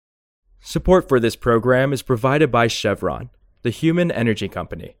Support for this program is provided by Chevron, the human energy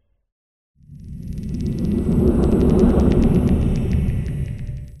company.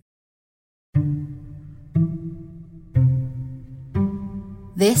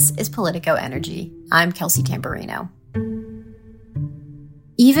 This is Politico Energy. I'm Kelsey Tamburino.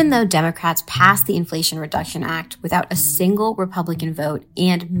 Even though Democrats passed the Inflation Reduction Act without a single Republican vote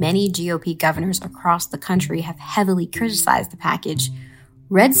and many GOP governors across the country have heavily criticized the package,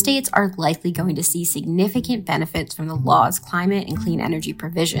 red states are likely going to see significant benefits from the law's climate and clean energy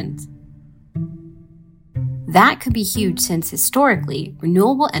provisions. That could be huge since historically,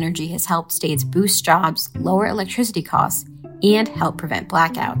 renewable energy has helped states boost jobs, lower electricity costs, and help prevent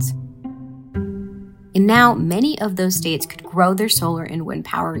blackouts. And now many of those states could grow their solar and wind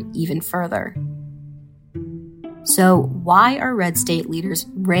power even further. So why are red state leaders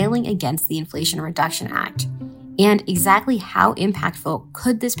railing against the Inflation Reduction Act? And exactly how impactful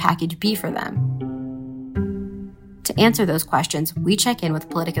could this package be for them? To answer those questions, we check in with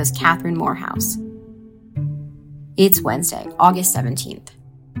Politico's Catherine Morehouse. It's Wednesday, August 17th.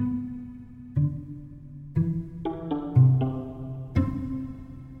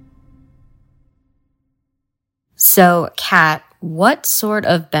 So, Kat, what sort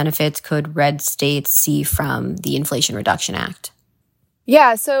of benefits could red states see from the Inflation Reduction Act?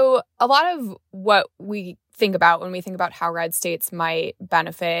 Yeah, so a lot of what we think about when we think about how red states might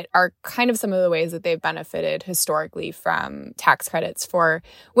benefit are kind of some of the ways that they've benefited historically from tax credits for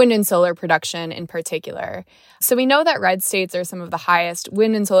wind and solar production in particular. So we know that red states are some of the highest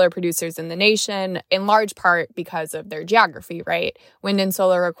wind and solar producers in the nation, in large part because of their geography, right? Wind and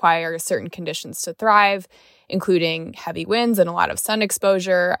solar require certain conditions to thrive, including heavy winds and a lot of sun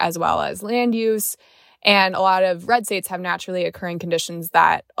exposure, as well as land use. And a lot of red states have naturally occurring conditions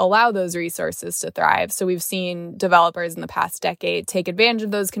that allow those resources to thrive. So we've seen developers in the past decade take advantage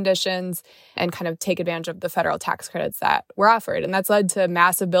of those conditions and kind of take advantage of the federal tax credits that were offered. And that's led to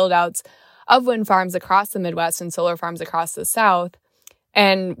massive build-outs of wind farms across the Midwest and solar farms across the South.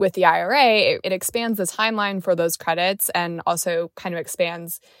 And with the IRA, it expands the timeline for those credits and also kind of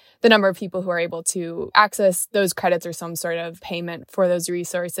expands the number of people who are able to access those credits or some sort of payment for those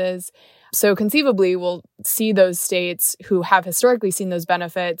resources. So conceivably, we'll see those states who have historically seen those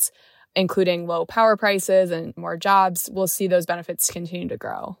benefits, including low power prices and more jobs, we'll see those benefits continue to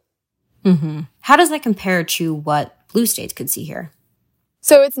grow. Mm-hmm. How does that compare to what blue states could see here?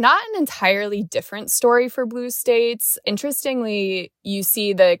 So it's not an entirely different story for blue states. Interestingly, you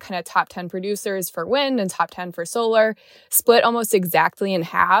see the kind of top 10 producers for wind and top 10 for solar split almost exactly in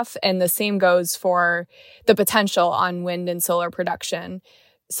half. And the same goes for the potential on wind and solar production.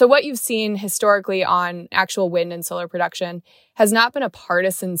 So what you've seen historically on actual wind and solar production has not been a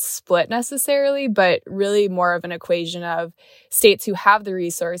partisan split necessarily, but really more of an equation of states who have the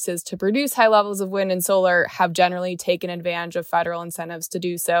resources to produce high levels of wind and solar have generally taken advantage of federal incentives to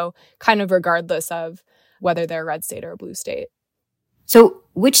do so, kind of regardless of whether they're a red state or a blue state. So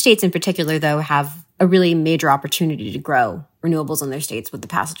which states in particular, though, have a really major opportunity to grow renewables in their states with the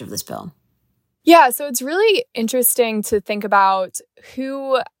passage of this bill? Yeah, so it's really interesting to think about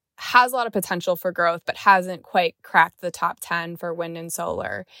who has a lot of potential for growth, but hasn't quite cracked the top 10 for wind and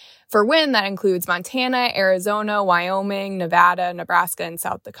solar. For wind, that includes Montana, Arizona, Wyoming, Nevada, Nebraska, and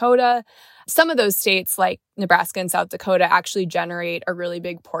South Dakota. Some of those states, like Nebraska and South Dakota, actually generate a really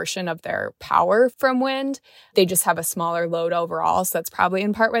big portion of their power from wind. They just have a smaller load overall, so that's probably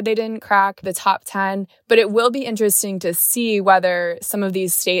in part why they didn't crack the top 10. But it will be interesting to see whether some of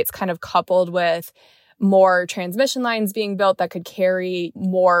these states kind of coupled with more transmission lines being built that could carry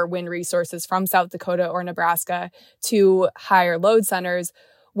more wind resources from South Dakota or Nebraska to higher load centers,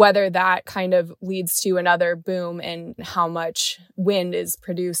 whether that kind of leads to another boom in how much wind is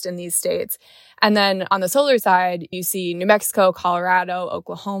produced in these states. And then on the solar side, you see New Mexico, Colorado,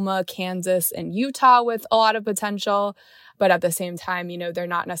 Oklahoma, Kansas, and Utah with a lot of potential. But at the same time, they're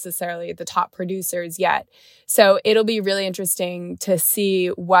not necessarily the top producers yet. So it'll be really interesting to see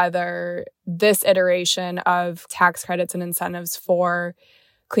whether this iteration of tax credits and incentives for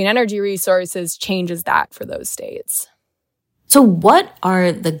clean energy resources changes that for those states. So what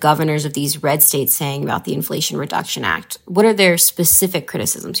are the governors of these red states saying about the Inflation Reduction Act? What are their specific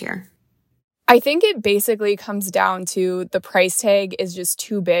criticisms here? I think it basically comes down to the price tag is just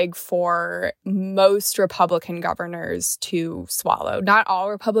too big for most Republican governors to swallow. Not all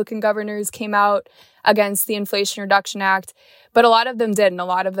Republican governors came out against the Inflation Reduction Act, but a lot of them did, and a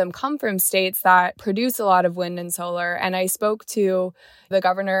lot of them come from states that produce a lot of wind and solar. And I spoke to the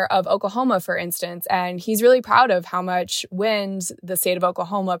governor of Oklahoma, for instance, and he's really proud of how much wind the state of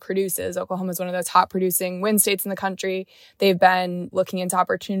Oklahoma produces. Oklahoma is one of the top producing wind states in the country. They've been looking into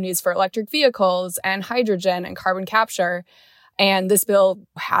opportunities for electric vehicles and hydrogen and carbon capture. And this bill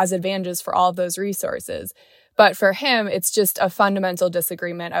has advantages for all of those resources. But for him, it's just a fundamental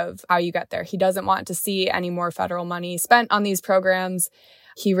disagreement of how you get there. He doesn't want to see any more federal money spent on these programs.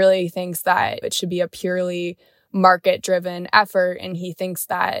 He really thinks that it should be a purely market-driven effort, and he thinks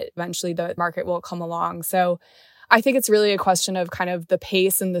that eventually the market will come along. So I think it's really a question of kind of the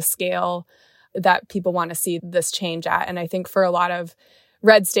pace and the scale that people want to see this change at. And I think for a lot of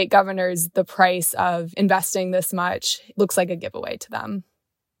red state governors, the price of investing this much looks like a giveaway to them.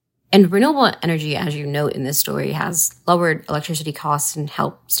 And renewable energy, as you note in this story, has lowered electricity costs and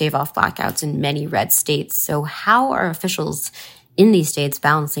helped stave off blackouts in many red states. So how are officials in these states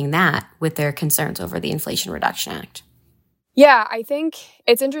balancing that with their concerns over the Inflation Reduction Act? Yeah, I think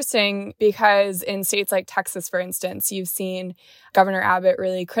it's interesting because in states like Texas, for instance, you've seen Governor Abbott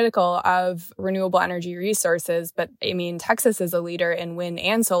really critical of renewable energy resources. But I mean, Texas is a leader in wind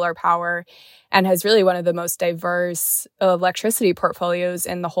and solar power and has really one of the most diverse electricity portfolios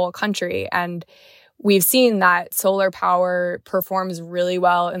in the whole country. And we've seen that solar power performs really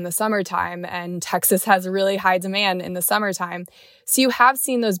well in the summertime, and Texas has a really high demand in the summertime. So you have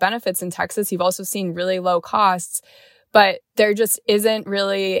seen those benefits in Texas. You've also seen really low costs. But there just isn't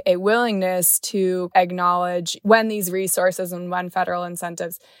really a willingness to acknowledge when these resources and when federal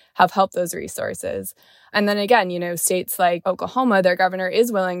incentives have helped those resources. And then again, states like Oklahoma, their governor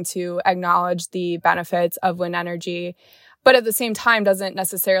is willing to acknowledge the benefits of wind energy, but at the same time doesn't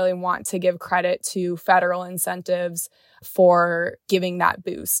necessarily want to give credit to federal incentives for giving that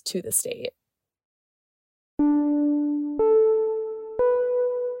boost to the state.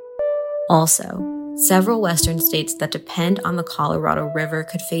 Also, several Western states that depend on the Colorado River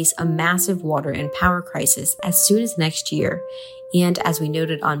could face a massive water and power crisis as soon as next year. And as we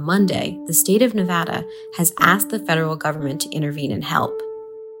noted on Monday, the state of Nevada has asked the federal government to intervene and help.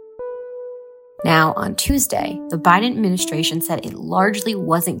 Now, on Tuesday, the Biden administration said it largely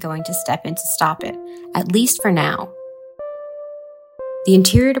wasn't going to step in to stop it, at least for now. The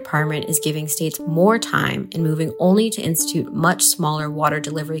Interior Department is giving states more time and moving only to institute much smaller water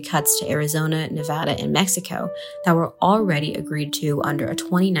delivery cuts to Arizona, Nevada, and Mexico that were already agreed to under a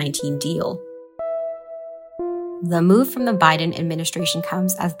 2019 deal. The move from the Biden administration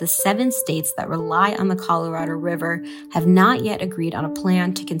comes as the 7 states that rely on the Colorado River have not yet agreed on a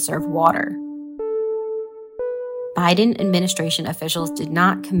plan to conserve water. Biden administration officials did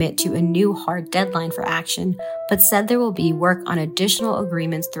not commit to a new hard deadline for action, but said there will be work on additional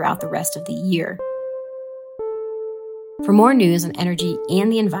agreements throughout the rest of the year. For more news on energy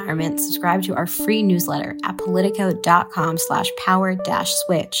and the environment, subscribe to our free newsletter at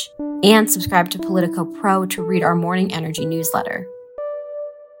politico.com/power-switch and subscribe to Politico Pro to read our morning energy newsletter.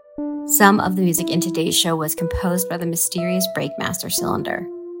 Some of the music in today's show was composed by the mysterious Breakmaster Cylinder.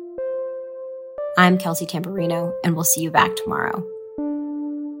 I'm Kelsey Tamburino, and we'll see you back tomorrow.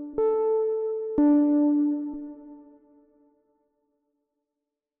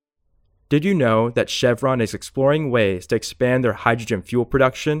 Did you know that Chevron is exploring ways to expand their hydrogen fuel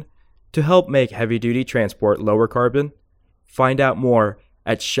production to help make heavy-duty transport lower carbon? Find out more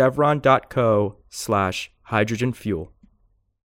at chevron.co/hydrogen fuel.